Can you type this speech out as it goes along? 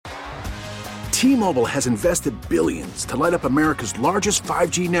T-Mobile has invested billions to light up America's largest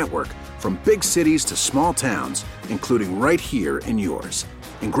 5G network, from big cities to small towns, including right here in yours.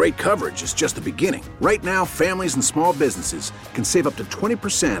 And great coverage is just the beginning. Right now, families and small businesses can save up to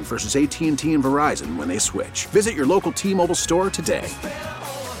 20% versus AT&T and Verizon when they switch. Visit your local T-Mobile store today.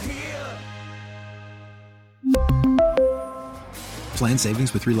 Plan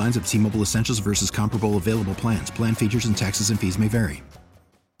savings with 3 lines of T-Mobile Essentials versus comparable available plans. Plan features and taxes and fees may vary.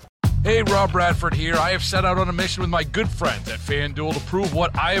 Hey, Rob Bradford here. I have set out on a mission with my good friends at FanDuel to prove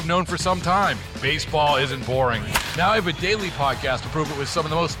what I have known for some time. Baseball isn't boring. Now I have a daily podcast to prove it with some of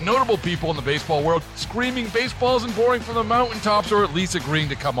the most notable people in the baseball world, screaming baseball isn't boring from the mountaintops, or at least agreeing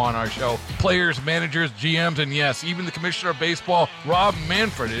to come on our show. Players, managers, GMs, and yes, even the commissioner of baseball, Rob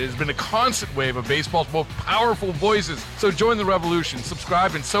Manfred. It has been a constant wave of baseball's most powerful voices. So join the revolution.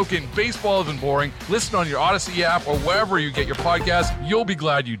 Subscribe and soak in Baseball Isn't Boring. Listen on your Odyssey app or wherever you get your podcast. You'll be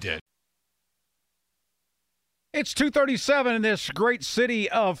glad you did. It's 2:37 in this great city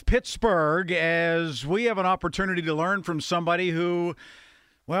of Pittsburgh as we have an opportunity to learn from somebody who,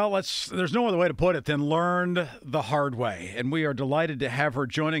 well, there's no other way to put it than learned the hard way. And we are delighted to have her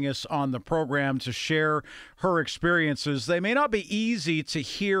joining us on the program to share her experiences. They may not be easy to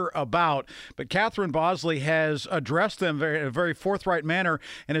hear about, but Catherine Bosley has addressed them in a very forthright manner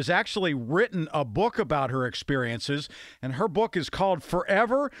and has actually written a book about her experiences. And her book is called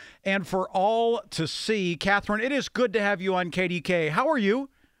Forever and for All to See. Catherine, it is good to have you on KDK. How are you?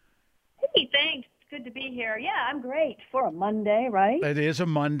 Hey, thanks. Good to be here. Yeah, I'm great for a Monday, right? It is a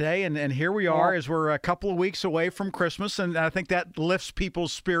Monday, and here we are as we're a couple of weeks away from Christmas, and I think that lifts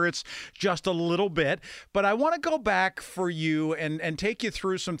people's spirits just a little bit. But I want to go back for you and take you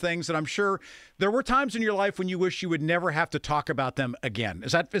through some things that I'm sure there were times in your life when you wish you would never have to talk about them again.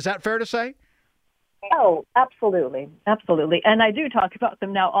 Is that fair to say? Oh, absolutely. Absolutely. And I do talk about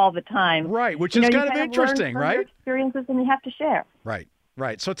them now all the time. Right, which is kind of interesting, right? Your experiences and you have to share. Right.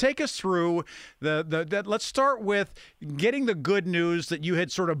 Right. So take us through let's start with getting the good news that you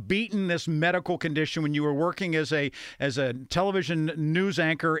had sort of beaten this medical condition when you were working as a television news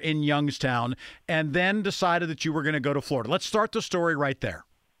anchor in Youngstown, and then decided that you were going to go to Florida. Let's start the story right there.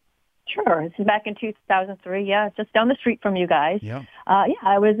 Sure. This is back in 2003. Yeah, just down the street from you guys. Yeah.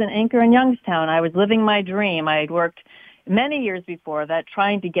 I was an anchor in Youngstown. I was living my dream. I had worked many years before that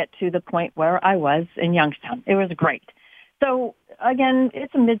trying to get to the point where I was in Youngstown. It was great. So, again,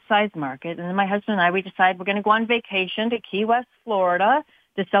 it's a mid-sized market, and then my husband and I, we decided we're going to go on vacation to Key West, Florida,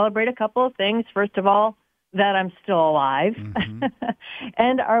 to celebrate a couple of things. First of all, that I'm still alive,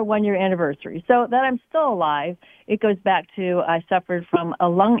 and our one-year anniversary. So that I'm still alive, it goes back to I suffered from a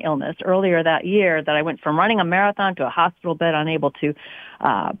lung illness earlier that year that I went from running a marathon to a hospital bed, unable to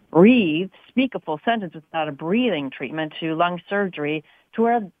breathe, speak a full sentence without a breathing treatment, to lung surgery, to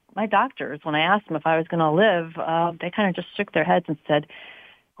where my doctors, when I asked them if I was going to live, they kind of just shook their heads and said,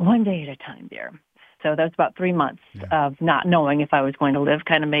 one day at a time, dear. So that was about 3 months of not knowing if I was going to live,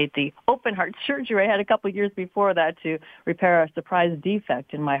 kind of made the open heart surgery I had a couple of years before that to repair a surprise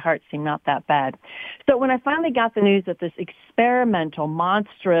defect in my heart seemed not that bad. So when I finally got the news that this experimental,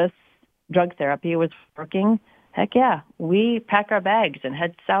 monstrous drug therapy was working, heck yeah, we pack our bags and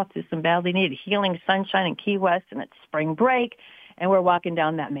head south to some badly needed healing sunshine in Key West, and it's spring break. And we're walking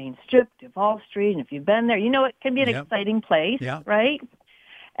down that main strip, Duval Street, and if you've been there, you know it can be an exciting place, right?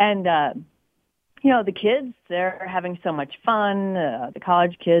 And, the kids, they're having so much fun. The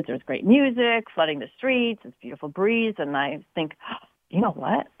college kids, there's great music, flooding the streets, it's beautiful breeze, and I think, you know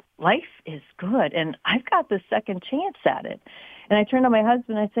what? Life is good, and I've got the second chance at it. And I turn to my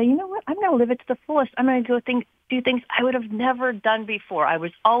husband and I say, you know what? I'm going to live it to the fullest. I'm going to do things I would have never done before. I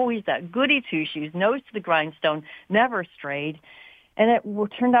was always that goody two-shoes, nose to the grindstone, never strayed. And it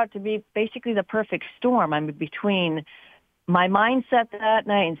turned out to be basically the perfect storm. I'm between my mindset that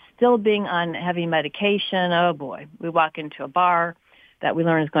night and still being on heavy medication. Oh, boy. We walk into a bar that we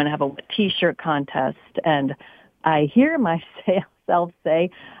learn is going to have a T-shirt contest. And I hear myself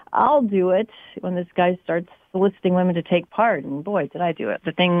say, I'll do it, when this guy starts soliciting women to take part. And, boy, did I do it.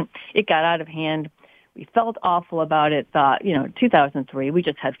 It got out of hand. We felt awful about it. Thought, 2003, we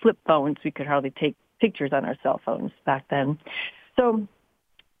just had flip phones. We could hardly take pictures on our cell phones back then. So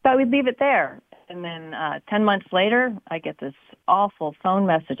thought we'd leave it there. And then 10 months later, I get this awful phone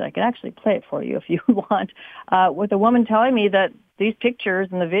message. I can actually play it for you if you want, with a woman telling me that these pictures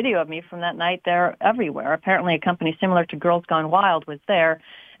and the video of me from that night, they're everywhere. Apparently a company similar to Girls Gone Wild was there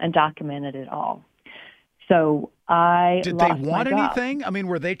and documented it all. So Did they want anything? I mean,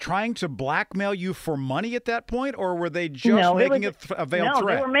 were they trying to blackmail you for money at that point, or were they just making a veiled threat? No,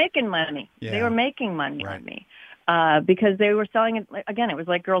 they were making money. Yeah. They were making money on me. because they were selling it. Again, it was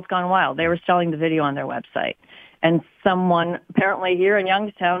like Girls Gone Wild. They were selling the video on their website. And someone apparently here in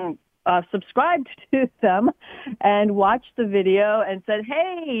Youngstown subscribed to them and watched the video and said,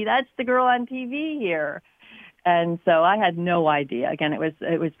 hey, that's the girl on TV here. And so I had no idea. Again, it was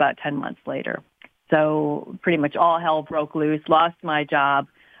about 10 months later. So pretty much all hell broke loose, lost my job.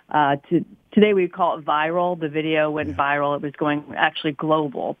 Today we would call it viral. The video went viral. It was going actually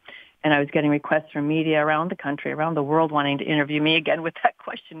global. And I was getting requests from media around the country, around the world, wanting to interview me again with that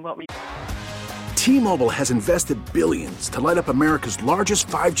question, what were you... T-Mobile has invested billions to light up America's largest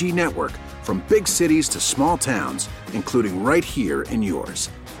 5G network, from big cities to small towns, including right here in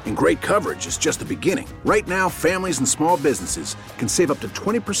yours. And great coverage is just the beginning. Right now, families and small businesses can save up to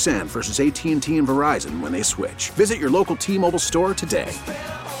 20% versus AT&T and Verizon when they switch. Visit your local T-Mobile store today.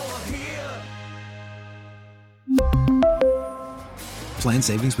 Plan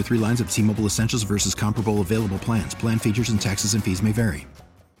savings with 3 lines of T-Mobile Essentials versus comparable available plans. Plan features and taxes and fees may vary.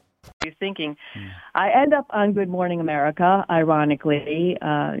 You're thinking. I end up on Good Morning America, ironically,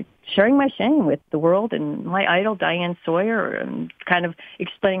 sharing my shame with the world and my idol, Diane Sawyer, and kind of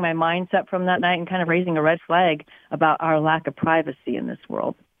explaining my mindset from that night and kind of raising a red flag about our lack of privacy in this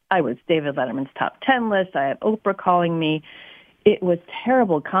world. I was David Letterman's top 10 list. I have Oprah calling me. It was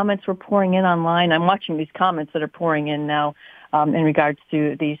terrible. Comments were pouring in online. I'm watching these comments that are pouring in now in regards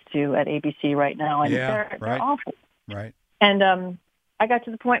to these two at ABC right now, and they're awful. Right. And I got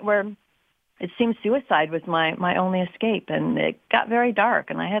to the point where it seemed suicide was my only escape, and it got very dark,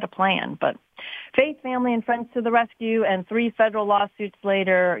 and I had a plan. But faith, family, and friends to the rescue, and 3 federal lawsuits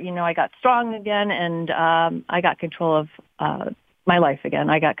later, I got strong again, and I got control of my life again.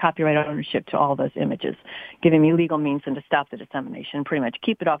 I got copyright ownership to all those images, giving me legal means and to stop the dissemination, pretty much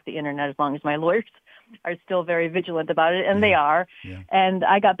keep it off the internet as long as my lawyers are still very vigilant about it, and they are. Yeah. And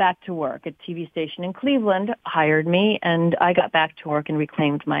I got back to work. A TV station in Cleveland hired me, and I got back to work and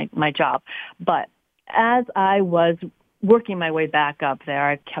reclaimed my job. But as I was working my way back up there,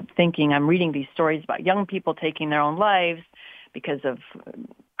 I kept thinking, I'm reading these stories about young people taking their own lives because of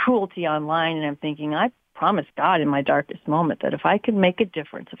cruelty online, and I'm thinking, I promised God in my darkest moment that if I could make a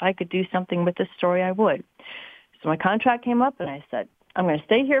difference, if I could do something with this story, I would. So my contract came up, and I said, I'm going to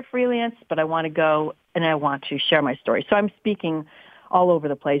stay here freelance, but I want to go and I want to share my story. So I'm speaking all over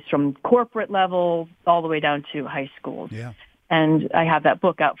the place, from corporate level all the way down to high schools. Yeah. And I have that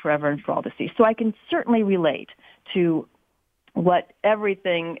book out, Forever and for All to See. So I can certainly relate to what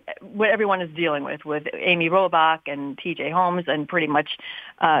everyone is dealing with Amy Robach and TJ Holmes and pretty much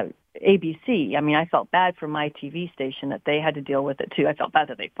ABC. I mean, I felt bad for my TV station that they had to deal with it too. I felt bad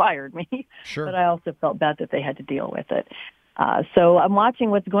that they fired me, but I also felt bad that they had to deal with it. So I'm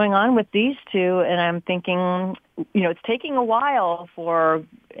watching what's going on with these two, and I'm thinking, it's taking a while for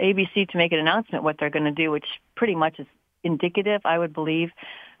ABC to make an announcement what they're going to do, which pretty much is indicative, I would believe,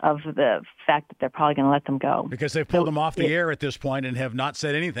 of the fact that they're probably going to let them go. Because they've pulled them off the air at this point and have not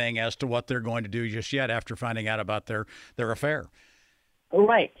said anything as to what they're going to do just yet after finding out about their affair.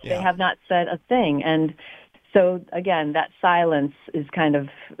 Right. Yeah. They have not said a thing. And so, again, that silence is kind of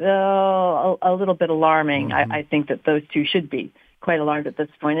a little bit alarming. Mm-hmm. I think that those two should be quite alarmed at this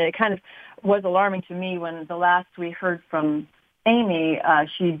point. And it kind of was alarming to me when the last we heard from Amy,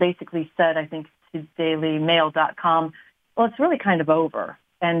 she basically said, I think, to dailymail.com, well, it's really kind of over.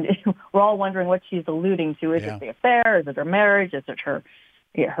 And we're all wondering what she's alluding to. Is it the affair? Is it her marriage? Is it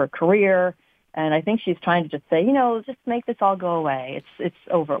her career? And I think she's trying to just say, just make this all go away. It's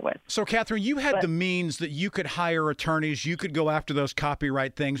over with. So, Catherine, you had the means that you could hire attorneys. You could go after those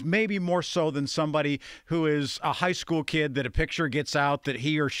copyright things, maybe more so than somebody who is a high school kid that a picture gets out that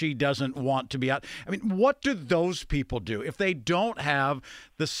he or she doesn't want to be out. I mean, what do those people do if they don't have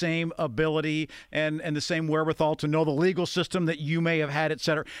the same ability and the same wherewithal to know the legal system that you may have had, et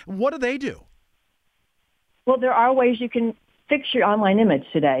cetera? What do they do? Well, there are ways you can fix your online image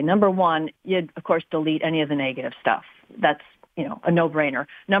today. Number one, you'd, of course, delete any of the negative stuff. That's, a no-brainer.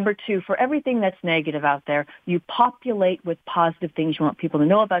 Number two, for everything that's negative out there, you populate with positive things you want people to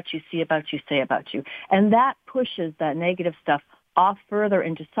know about you, see about you, say about you. And that pushes that negative stuff off further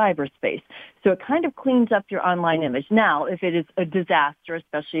into cyberspace. So it kind of cleans up your online image. Now, if it is a disaster,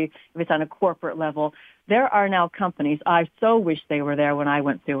 especially if it's on a corporate level, there are now companies, I so wish they were there when I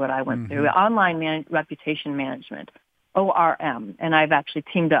went through what I went through, online reputation management. ORM, and I've actually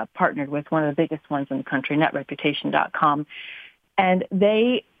partnered with one of the biggest ones in the country, netreputation.com, and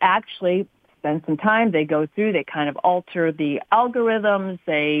they actually spend some time, they go through, they kind of alter the algorithms,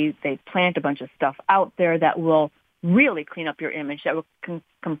 they plant a bunch of stuff out there that will really clean up your image, that will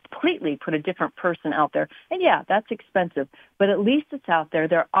completely put a different person out there. And yeah, that's expensive, but at least it's out there.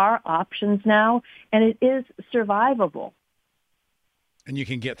 There are options now, and it is survivable. And you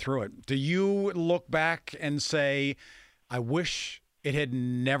can get through it. Do you look back and say, I wish it had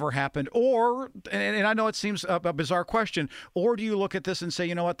never happened? Or, and I know it seems a bizarre question, or do you look at this and say,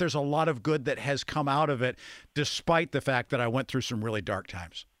 you know what, there's a lot of good that has come out of it, despite the fact that I went through some really dark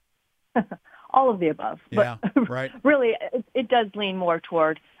times? All of the above. Yeah, but right. Really, it does lean more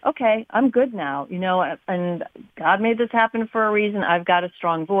toward, okay, I'm good now, and God made this happen for a reason. I've got a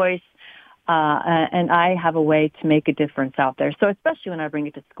strong voice. And I have a way to make a difference out there. So especially when I bring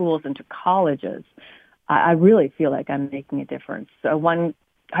it to schools and to colleges, I really feel like I'm making a difference. So one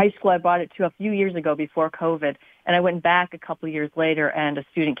high school I brought it to a few years ago before COVID, and I went back a couple of years later, and a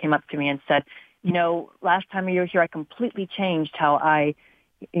student came up to me and said, last time you were here, I completely changed how I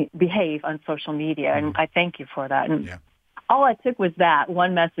behave on social media, and I thank you for that. And all it took was that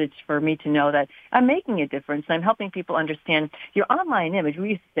one message for me to know that I'm making a difference. I'm helping people understand your online image.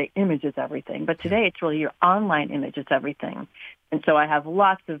 We used to say image is everything, but today it's really your online image is everything. And so I have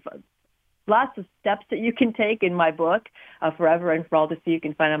lots of steps that you can take in my book, Forever and for All to See. You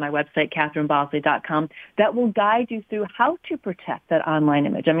can find on my website, KatherineBosley.com, that will guide you through how to protect that online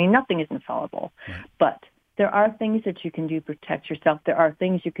image. I mean, nothing is infallible, but there are things that you can do to protect yourself. There are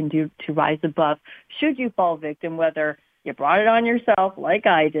things you can do to rise above should you fall victim, whether you brought it on yourself like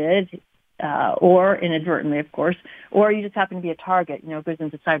I did, or inadvertently, of course, or you just happen to be a target. It goes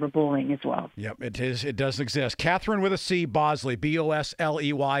into cyberbullying as well. Yep, it is. It does exist. Katherine with a C, Bosley,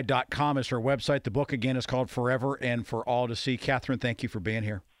 BOSLEY.com is her website. The book, again, is called Forever and for All to See. Katherine, thank you for being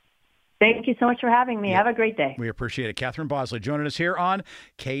here. Thank you so much for having me. Have a great day. We appreciate it. Katherine Bosley joining us here on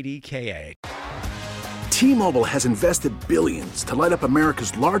KDKA. T-Mobile has invested billions to light up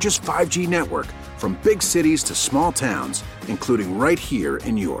America's largest 5G network, from big cities to small towns, including right here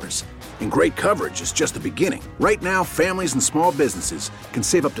in yours. And great coverage is just the beginning. Right now, families and small businesses can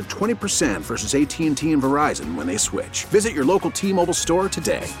save up to 20% versus AT&T and Verizon when they switch. Visit your local T-Mobile store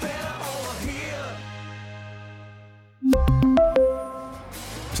today.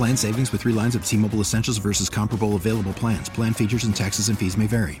 Plan savings with 3 lines of T-Mobile Essentials versus comparable available plans. Plan features and taxes and fees may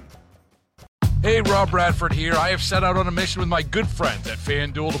vary. Hey, Rob Bradford here. I have set out on a mission with my good friends at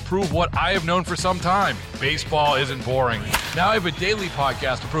FanDuel to prove what I have known for some time. Baseball isn't boring. Now I have a daily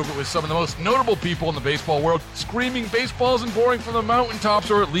podcast to prove it with some of the most notable people in the baseball world, screaming baseball isn't boring from the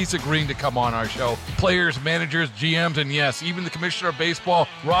mountaintops, or at least agreeing to come on our show. Players, managers, GMs, and yes, even the commissioner of baseball,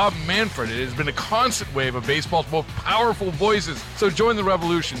 Rob Manfred. It has been a constant wave of baseball's most powerful voices. So join the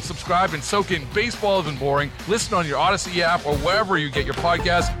revolution. Subscribe and soak in Baseball Isn't Boring. Listen on your Odyssey app or wherever you get your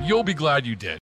podcasts. You'll be glad you did.